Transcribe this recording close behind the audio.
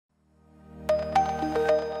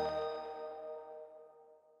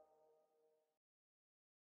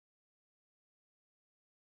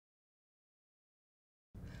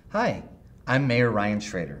Hi, I'm Mayor Ryan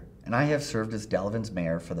Schrader, and I have served as Delavan's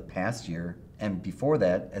mayor for the past year, and before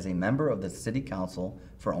that as a member of the City Council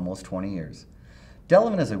for almost 20 years.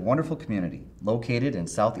 Delavan is a wonderful community located in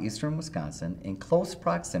southeastern Wisconsin in close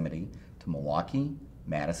proximity to Milwaukee,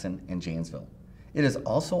 Madison, and Janesville. It is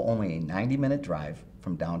also only a 90-minute drive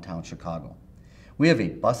from downtown Chicago. We have a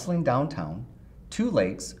bustling downtown, 2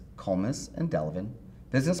 lakes, Comus and Delavan,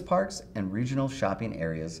 business parks and regional shopping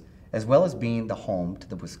areas, as well as being the home to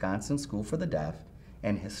the Wisconsin School for the Deaf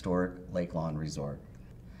and historic Lake Lawn Resort.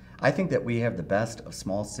 I think that we have the best of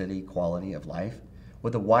small city quality of life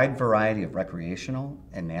with a wide variety of recreational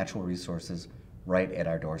and natural resources right at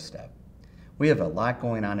our doorstep. We have a lot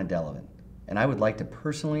going on in Delavan, and I would like to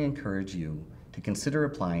personally encourage you to consider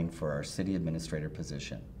applying for our city administrator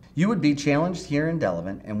position. You would be challenged here in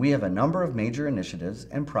Delavan, and we have a number of major initiatives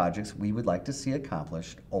and projects we would like to see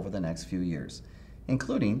accomplished over the next few years,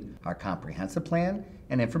 including our comprehensive plan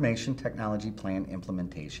and information technology plan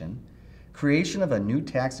implementation, creation of a new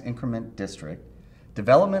tax increment district,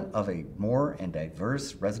 development of a more and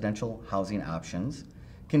diverse residential housing options,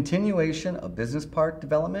 continuation of business park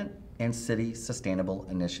development, and city sustainable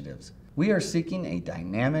initiatives. We are seeking a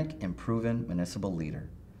dynamic and proven municipal leader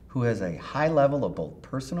who has a high level of both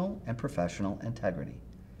personal and professional integrity,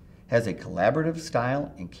 has a collaborative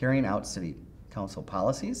style in carrying out city council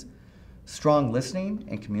policies, strong listening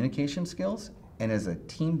and communication skills, and is a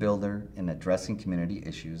team builder in addressing community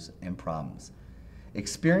issues and problems.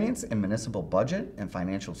 Experience in municipal budget and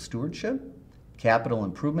financial stewardship, capital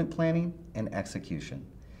improvement planning and execution,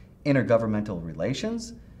 intergovernmental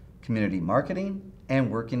relations, community marketing, and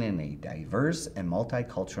working in a diverse and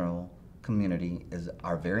multicultural community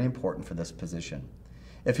are very important for this position.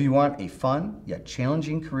 If you want a fun yet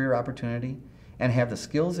challenging career opportunity and have the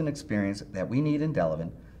skills and experience that we need in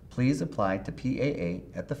Delavan, please apply to PAA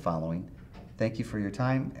at the following. Thank you for your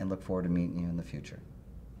time and look forward to meeting you in the future.